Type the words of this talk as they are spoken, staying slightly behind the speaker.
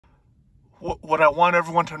what I want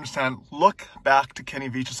everyone to understand, look back to Kenny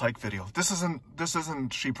Veach's hike video. This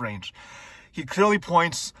isn't sheep range. He clearly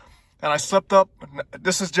points, and I slipped up.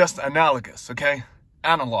 This is just analogous, okay?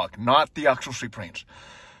 Analog, not the actual sheep range.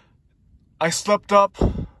 I slipped up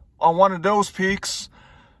on one of those peaks,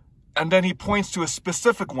 and then he points to a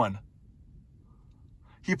specific one.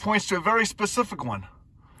 He points to a very specific one.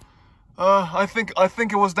 I think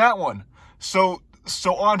it was that one. So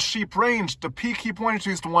on sheep range, the peak he pointed to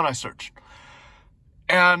is the one I searched.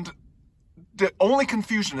 And the only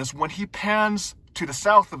confusion is when he pans to the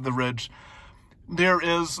south of the ridge, the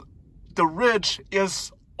ridge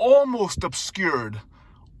is almost obscured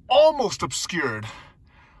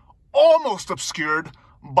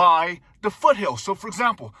by the foothill. So for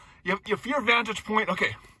example, if your vantage point,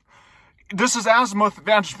 okay, this is azimuth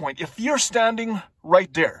vantage point. If you're standing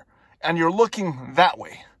right there and you're looking that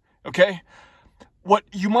way, okay, what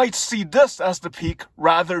you might see this as the peak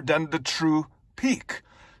rather than the true peak.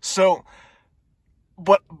 So,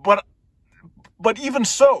 but even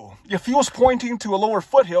so, if he was pointing to a lower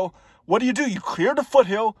foothill, what do? You clear the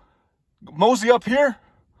foothill, mosey up here,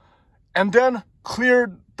 and then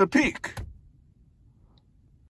clear the peak.